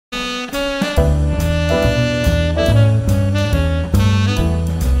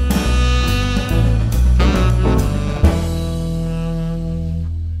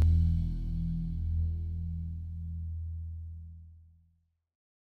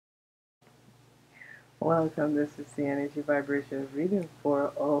Welcome, this is the energy vibration reading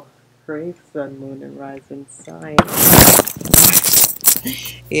for all great sun, moon, and rising sign.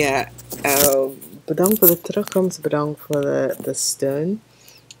 Ja, bedankt voor de terugkomst, bedankt voor de steun.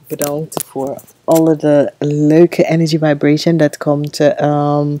 Bedankt voor alle de leuke energy vibration dat komt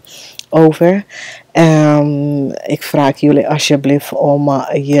over. Ik vraag jullie alsjeblieft om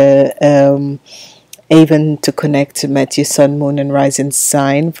je even te connecten met je sun, moon en rising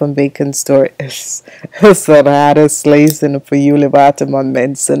sign. Vanwege door is een rare lezen voor jullie waterman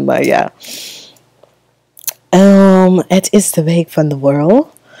mensen, maar ja. Het is de week van de world.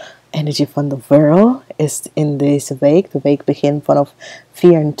 Energy van de world is in deze week. De week begint vanaf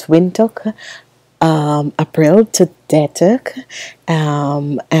 24 april tot 30.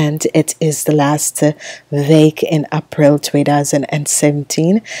 En het is de laatste week in april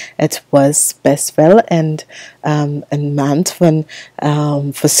 2017. Het was best wel een maand van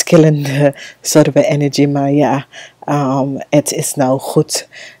verschillende soorten energie. Maar ja, het is nou goed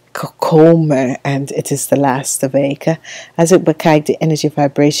gekomen en het is de laatste weken. Als ik bekijk de energy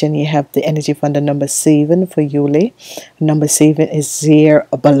vibration, je hebt de energie van de nummer 7 voor jullie. Nummer 7 is zeer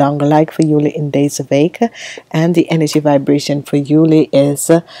belangrijk voor jullie in deze weken. En die energy vibration voor jullie is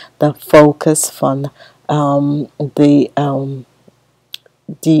de focus van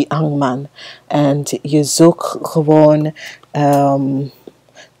die hangman. En je zoekt gewoon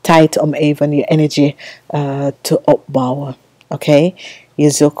tijd om even je energie te opbouwen. Oké? Je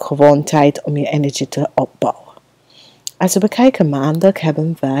zoekt gewoon tijd om je energie te opbouwen. Als we bekijken maandag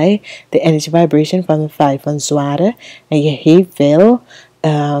hebben wij de energy vibration van de 5 van zwaarden. En je heeft veel,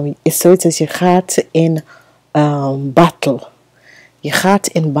 is zoiets als je gaat in battle. Je gaat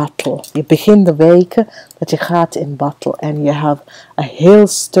in battle. Je begint de weken dat je gaat in battle. En je hebt een heel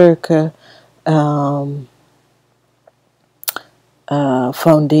sterke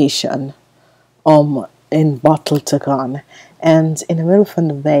foundation om in battle te gaan. En in de middel van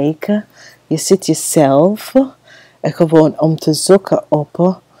de week, je zit jezelf gewoon om te zoeken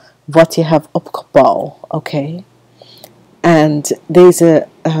op wat je hebt opgebouwd. Oké? En deze,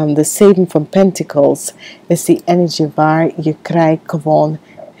 de 7 van Pentacles is die energie waar je krijgt gewoon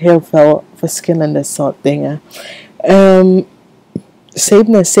heel veel verschillende soort dingen.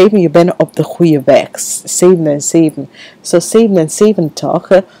 7 en 7, je bent op de goede weg. 7 en 7. Zo 7 en 7 toch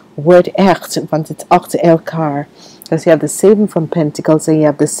wordt echt, want het achter elkaar. Dus je hebt de 7 van Pentacles en je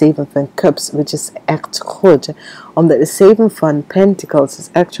hebt de 7 van Cups, which is echt goed. Omdat de 7 van Pentacles is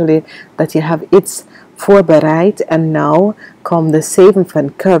actually dat je hebt iets voorbereid en nou komt de 7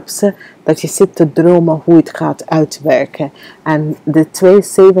 van Cups, dat je zit te dromen hoe het gaat uitwerken. En de twee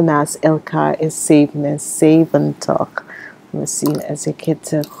 7 naast elkaar is 7 en 7 toch. We zien als ik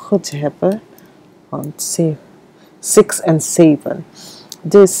het goed heb. Want 6 en 7.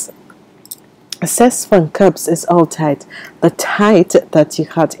 Dus 6 van Cups is altijd de tijd dat je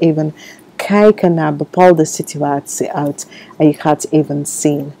gaat even kijken naar een bepaalde situatie uit. En je gaat even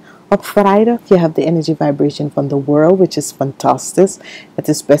zien. Op vrijdag, je hebt de energy vibration van the world, which is fantastisch. Het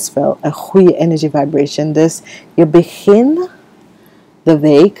is best wel een goede energy vibration. Dus je begint de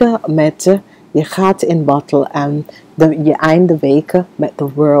weken met, je gaat in battle en je einde weken met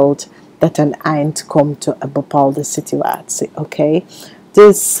the world, dat een eind komt tot een bepaalde situatie. Oké?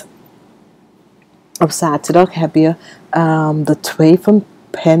 Dus op zaterdag heb je de 2 van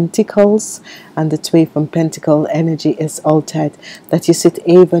Pentacles. En de 2 van Pentacle energy is altijd dat je zit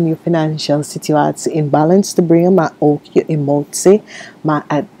even je financiële situatie in balance te brengen, maar ook je emotie. Maar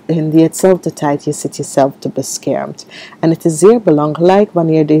in diezelfde tijd je zit jezelf te beschermt. En het is zeer belangrijk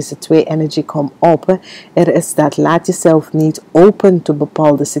wanneer deze 2 energie komen op. Er is dat laat jezelf niet open tot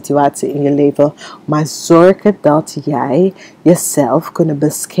bepaalde situaties in je leven, maar zorg dat jij jezelf kunt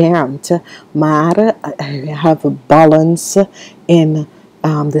beschermen. Maar je hebt een balance in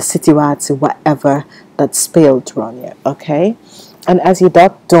de situatie, whatever dat speelt rond je, oké? En als je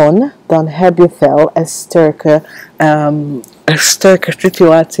dat doet, dan heb je wel een sterke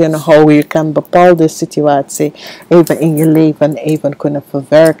situatie en hoe je kan bepaalde situatie even in je leven even kunnen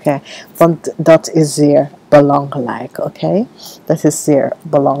verwerken, want dat is zeer belangrijk, oké? Dat is zeer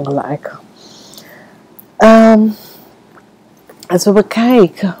belangrijk. Als we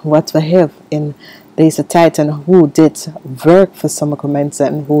bekijken wat we hebben in deze tijd en hoe dit werkt voor sommige mensen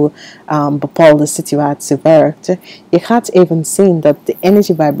en hoe bepaalde situatie werkt, je gaat even zien dat de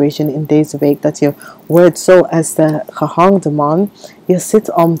energy vibration in deze week, dat je wordt zo als de gehangde man, je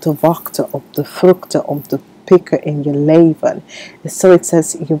zit om te wachten op de vruchten, om te picker in je leven. So it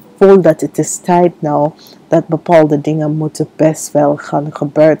says, je voelt dat het is tijd nou dat bepaalde dingen moeten best wel gaan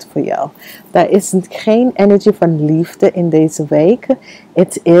gebeuren voor jou. Daar is geen energie van liefde in deze week.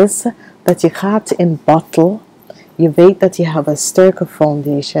 Het is dat je gaat in battle. Je weet dat je hebt een sterke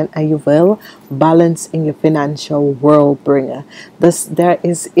foundation en je wil balance in je financial world brengen. Dus er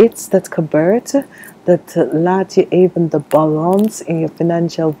is iets dat gebeurt dat laat je even de balans in je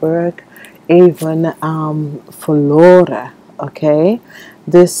financial work even verloren. Oké?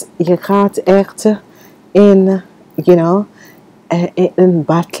 Dus je gaat echt in, in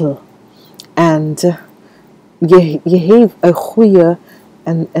battle. En je heeft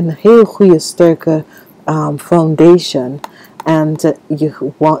een heel goede sterke foundation. And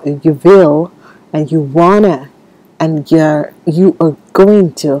you will and you wanna and you are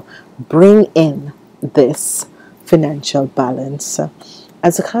going to bring in this financial balance.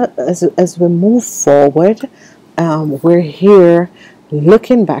 As we move forward, we're here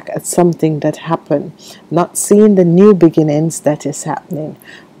looking back at something that happened, not seeing the new beginnings that is happening,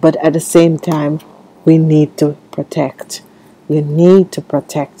 but at the same time, we need to protect. You need to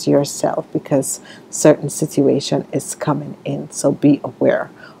protect yourself because certain situation is coming in. So be aware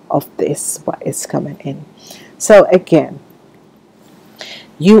of this, what is coming in. So again,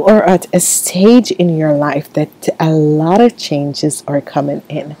 you are at a stage in your life that a lot of changes are coming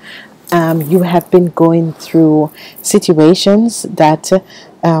in. You have been going through situations that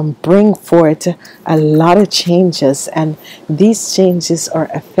bring forth a lot of changes, and these changes are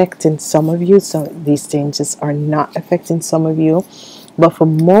affecting some of you, so these changes are not affecting some of you. But for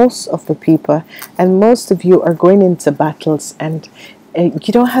most of the people, and most of you are going into battles, and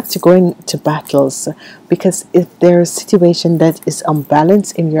you don't have to go into battles, because if there's a situation that is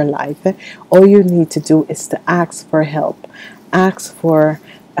unbalanced in your life, all you need to do is to ask for help, ask for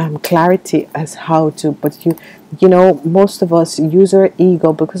clarity as how to. But you know, most of us use our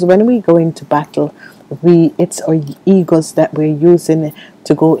ego, because when we go into battle, it's our egos that we're using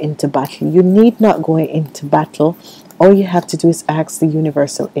to go into battle. You need not go into battle. All you have to do is ask the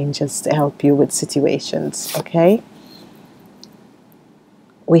universal angels to help you with situations. Okay,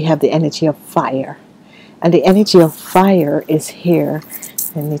 we have the energy of fire, and the energy of fire is here.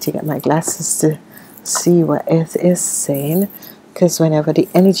 I need to get my glasses to see what it is saying, because whenever the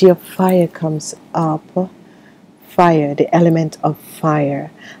energy of fire comes up, fire, the element of fire,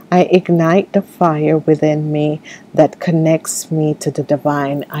 I ignite the fire within me that connects me to the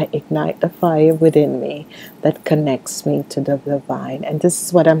divine. I ignite the fire within me that connects me to the divine. And this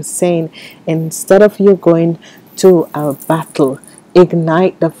is what I'm saying. Instead of you going to a battle,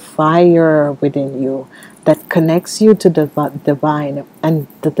 ignite the fire within you that connects you to the divine, and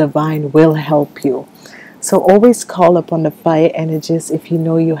the divine will help you. So always call upon the fire energies if you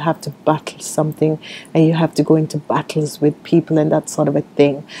know you have to battle something and you have to go into battles with people and that sort of a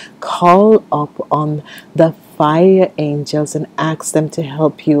thing. Call up on the fire angels and ask them to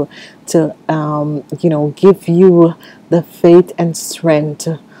help you, to give you the faith and strength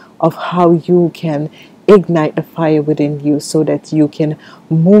of how you can ignite the fire within you, so that you can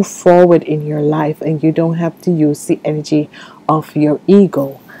move forward in your life and you don't have to use the energy of your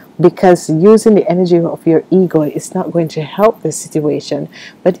ego. Because using the energy of your ego is not going to help the situation,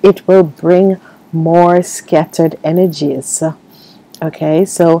 but it will bring more scattered energies. Okay,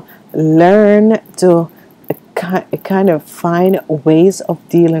 so learn to kind of find ways of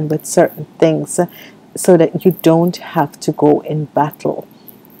dealing with certain things so that you don't have to go in battle.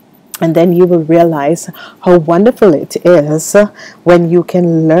 And then you will realize how wonderful it is when you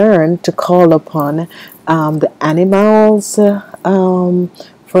can learn to call upon the animals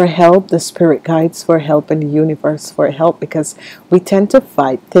for help, the spirit guides for help, and the universe for help, because we tend to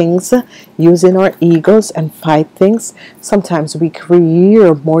fight things using our egos and fight things. Sometimes we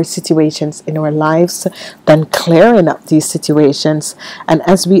create more situations in our lives than clearing up these situations. And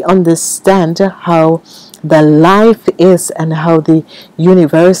as we understand how the life is and how the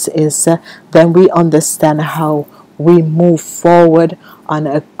universe is, then we understand how we move forward on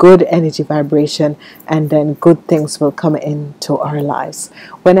a good energy vibration, and then good things will come into our lives.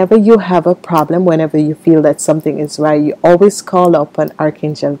 Whenever you have a problem, whenever you feel that something is right, you always call upon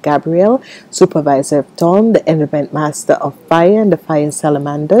Archangel Gabriel, supervisor of dawn, the element master of fire, and the fire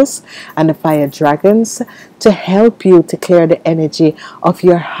salamanders and the fire dragons, to help you to clear the energy of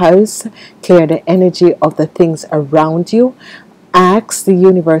your house, clear the energy of the things around you. Ask the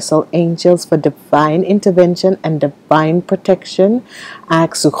universal angels for divine intervention and divine protection.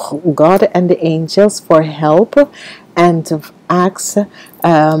 Ask God and the angels for help, and ask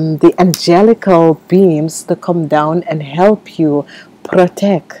the angelical beings to come down and help you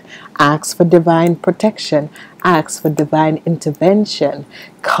protect. ask for divine protection, ask for divine intervention.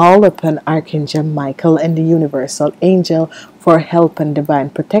 Call upon Archangel Michael and the universal angel for help and divine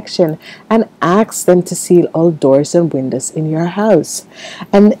protection, and ask them to seal all doors and windows in your house.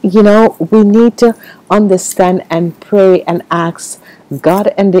 And we need to understand and pray and ask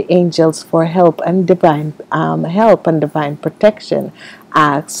God and the angels for help and divine protection.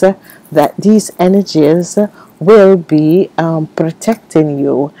 Ask that these energies will be protecting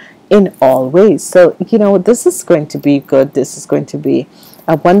you in all ways. So this is going to be good. This is going to be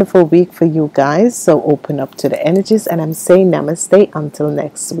a wonderful week for you guys. So open up to the energies, and I'm saying namaste until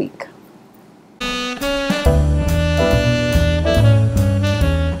next week.